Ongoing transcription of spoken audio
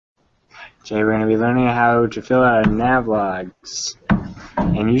Today we're going to be learning how to fill out our nav logs.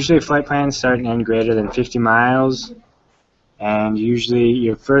 And usually flight plans start and end greater than 50 miles. And usually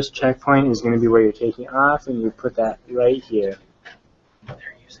your first checkpoint is going to be where you're taking off, and you put that right here.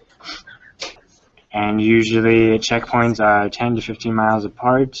 And usually checkpoints are 10 to 15 miles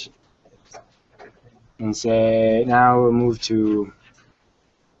apart. And say, now we'll move to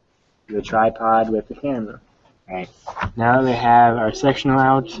the tripod with the camera. Right. Now that we have our sectional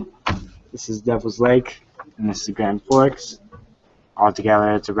out, this is Devil's Lake, and this is Grand Forks.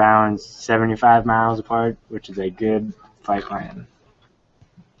 Altogether, it's around 75 miles apart, which is a good flight plan.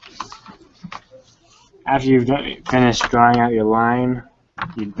 After you've finished drawing out your line,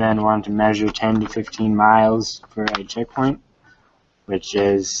 you then want to measure 10 to 15 miles for a checkpoint, which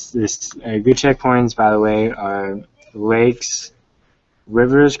is good checkpoints, by the way, are lakes,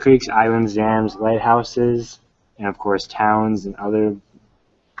 rivers, creeks, islands, dams, lighthouses, and of course towns and other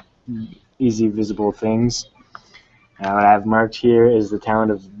easy visible things. What I've marked here is the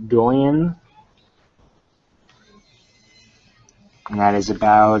town of Doyen, and that is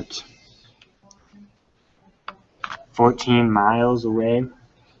about 14 miles away.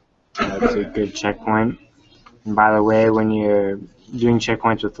 That's a good checkpoint. And by the way, when you're doing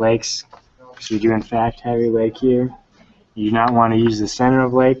checkpoints with lakes, because we do in fact have a lake here, you do not want to use the center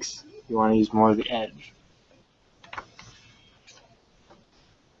of lakes, you want to use more of the edge.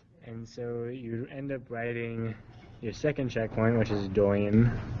 And so you end up writing your second checkpoint, which is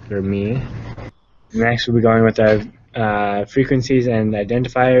Doyen for me. Next we'll be going with our frequencies and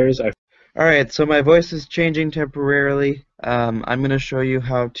identifiers. Alright, so my voice is changing temporarily. I'm going to show you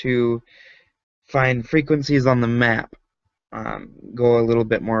how to find frequencies on the map. Go a little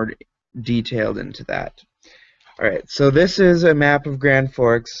bit more detailed into that. Alright, so this is a map of Grand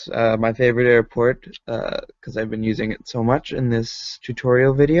Forks, my favorite airport, because I've been using it so much in this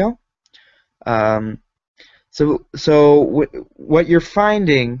tutorial video. So what you're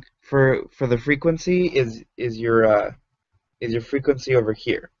finding for the frequency is your frequency over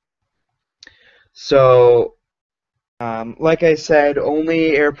here. So like I said,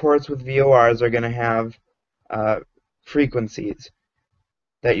 only airports with VORs are going to have frequencies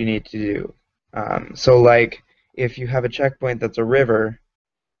that you need to do. So like if you have a checkpoint that's a river,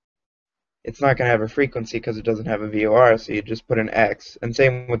 it's not going to have a frequency because it doesn't have a VOR, so you just put an X. And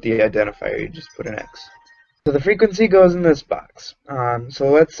same with the identifier, you just put an X. So the frequency goes in this box. So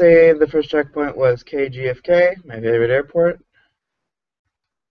let's say the first checkpoint was KGFK, my favorite airport.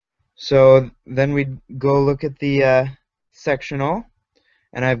 So then we go look at the sectional,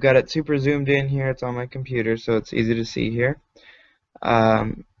 and I've got it super zoomed in here. It's on my computer, so it's easy to see here.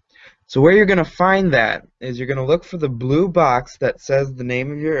 So where you're going to find that is you're going to look for the blue box that says the name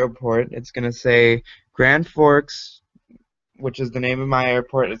of your airport. It's going to say Grand Forks, which is the name of my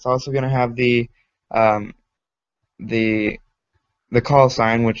airport. It's also going to have the call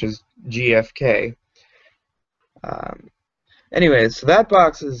sign, which is GFK. Anyways, so that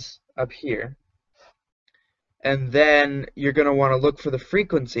box is up here. And then you're going to want to look for the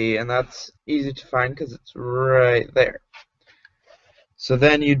frequency, and that's easy to find because it's right there. So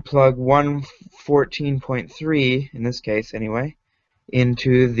then you'd plug 114.3, in this case anyway,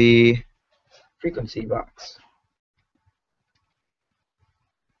 into the frequency box.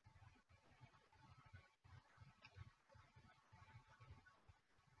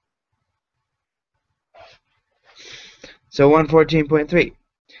 So 114.3.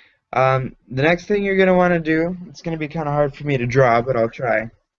 The next thing you're going to want to do, it's going to be kind of hard for me to draw, but I'll try,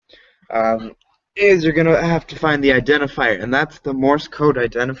 is you're going to have to find the identifier, and that's the Morse code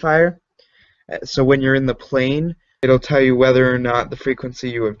identifier. So when you're in the plane, it'll tell you whether or not the frequency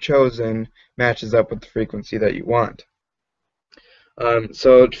you have chosen matches up with the frequency that you want.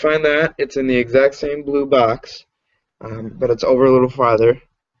 So to find that, it's in the exact same blue box, but it's over a little farther.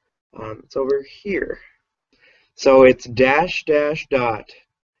 It's over here. So it's dash dash dot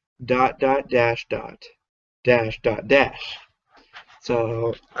dot dot dash dot dash dot dash.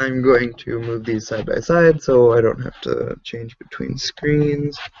 So I'm going to move these side by side so I don't have to change between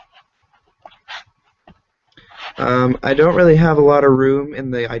screens. I don't really have a lot of room in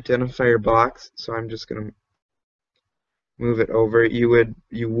the identifier box, so I'm just going to move it over. You would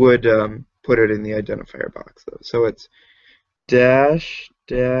put it in the identifier box though. So it's dash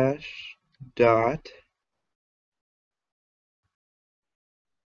dash dot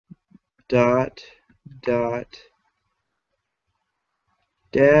dot dot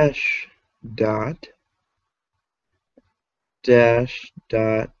dash dot dash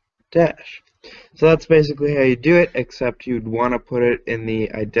dot dash. So that's basically how you do it, except you'd want to put it in the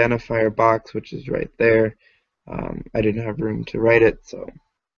identifier box, which is right there. I didn't have room to write it, so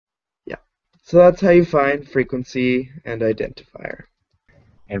yeah. So that's how you find frequency and identifier.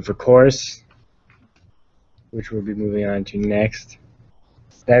 And for course, which we'll be moving on to next,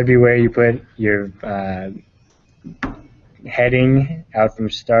 that would be where you put your heading out from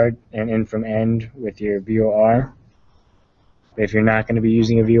start and in from end with your VOR. But if you're not going to be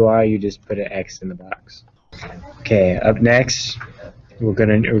using a VOR, you just put an X in the box. Okay, up next, we're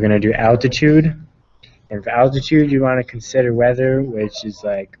gonna do altitude. And for altitude, you want to consider weather, which is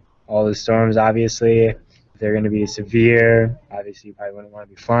like all the storms, obviously. If they're going to be severe, obviously you probably wouldn't want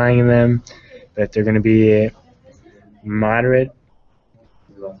to be flying in them. But if they're going to be moderate,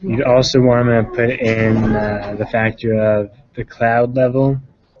 you'd also want to put in the factor of the cloud level,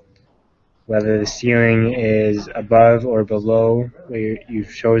 whether the ceiling is above or below where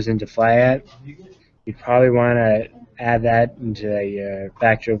you've chosen to fly at. You'd probably want to add that into your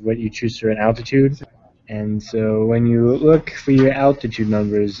factor of what you choose for an altitude. And so when you look for your altitude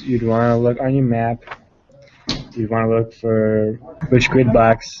numbers, you'd want to look on your map. You'd want to look for which grid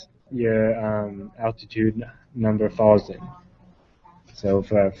box your altitude number falls in. So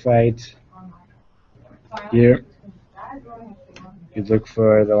for our flight here, you'd look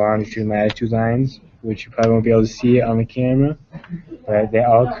for the longitude and latitude lines, which you probably won't be able to see on the camera, but they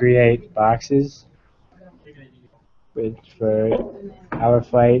all create boxes. Which for our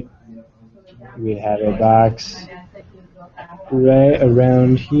flight, we have a box right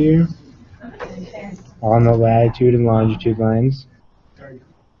around here on the latitude and longitude lines.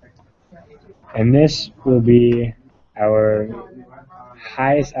 And this will be our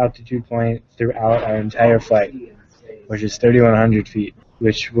highest altitude point throughout our entire flight, which is 3,100 feet,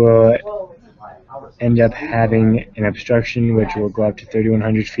 which will end up having an obstruction which will go up to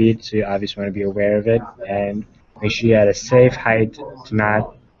 3,100 feet, so you obviously want to be aware of it and make sure you're at a safe height to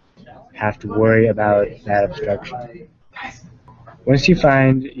not have to worry about that obstruction. Once you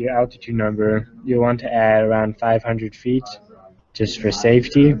find your altitude number, you'll want to add around 500 feet just for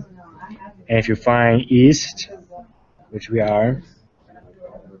safety. And if you're flying east, which we are,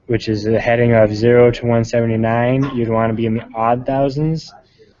 which is a heading of 0 to 179, you'd want to be in the odd thousands.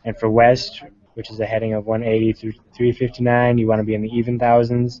 And for west, which is a heading of 180 through 359, you want to be in the even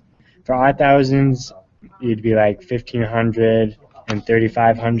thousands. For odd thousands, you'd be like 1,500 and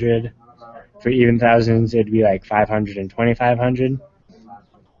 3,500. For even thousands, it'd be like 500 and 2,500.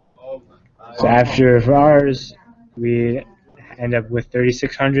 So for ours, we end up with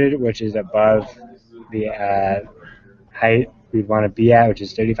 3,600, which is above the height we'd want to be at, which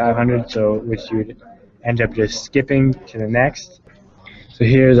is 3,500. So which you'd end up just skipping to the next. So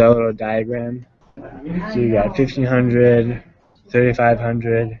here's our little diagram. So you got 1,500,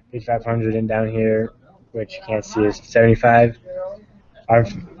 3,500, 8,500, and down here, which you can't see, is 75. Our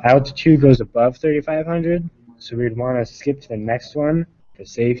altitude goes above 3,500, so we'd want to skip to the next one for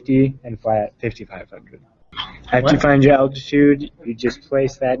safety and fly at 5,500. After you find your altitude, you just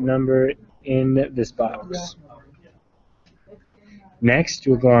place that number in this box. Next,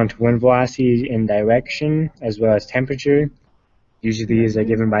 we'll go on to wind velocity and direction, as well as temperature. Usually these are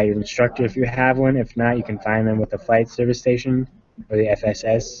given by your instructor if you have one. If not, you can find them with the flight service station or the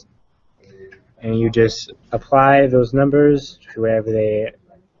FSS. And you just apply those numbers to wherever they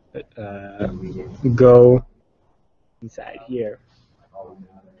go inside here.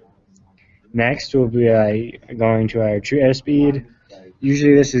 Next, we'll be going to our true airspeed.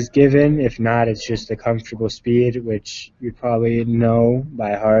 Usually this is given. If not, it's just a comfortable speed, which you'd probably know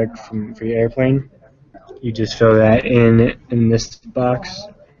by heart for your airplane. You just fill that in this box.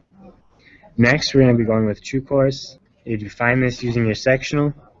 Next, we're going to be going with true course. If you find this using your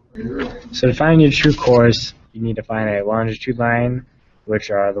sectional. So to find your true course, you need to find a longitude line, which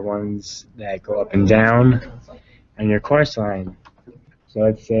are the ones that go up and down, and your course line. So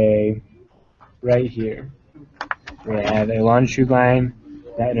let's say right here, we have a longitude line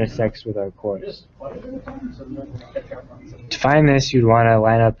that intersects with our course. To find this, you'd want to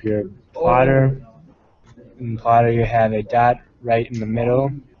line up your plotter. In plotter, you have a dot right in the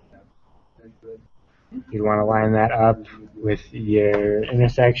middle. You'd want to line that up with your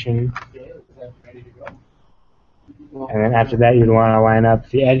intersection. And then after that, you'd want to line up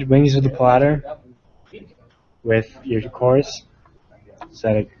the wings of the plotter with your course so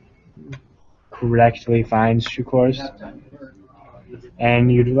that it correctly finds true course.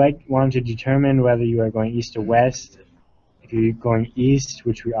 And you'd want to determine whether you are going east or west. If you're going east,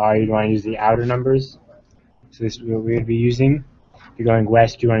 which we are, you'd want to use the outer numbers. So this is what we would be using. If you're going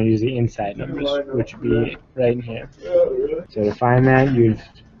west, you want to use the inside numbers, which would be right in here. So to find that, you'd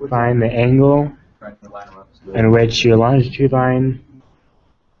find the angle in which your longitude line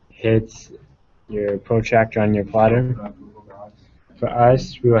hits your protractor on your plotter. For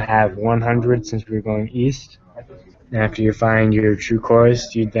us, we will have 100 since we're going east. After you find your true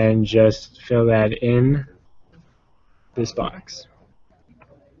course, you then just fill that in this box.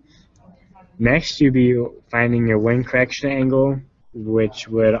 Next, you'll be finding your wind correction angle, which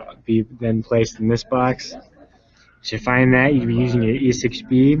would be then placed in this box. To find that, you'd be using your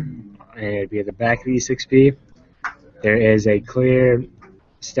E6B, and it'd be at the back of the E6B. There is a clear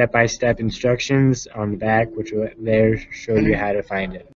step-by-step instructions on the back, which will there show you how to find it.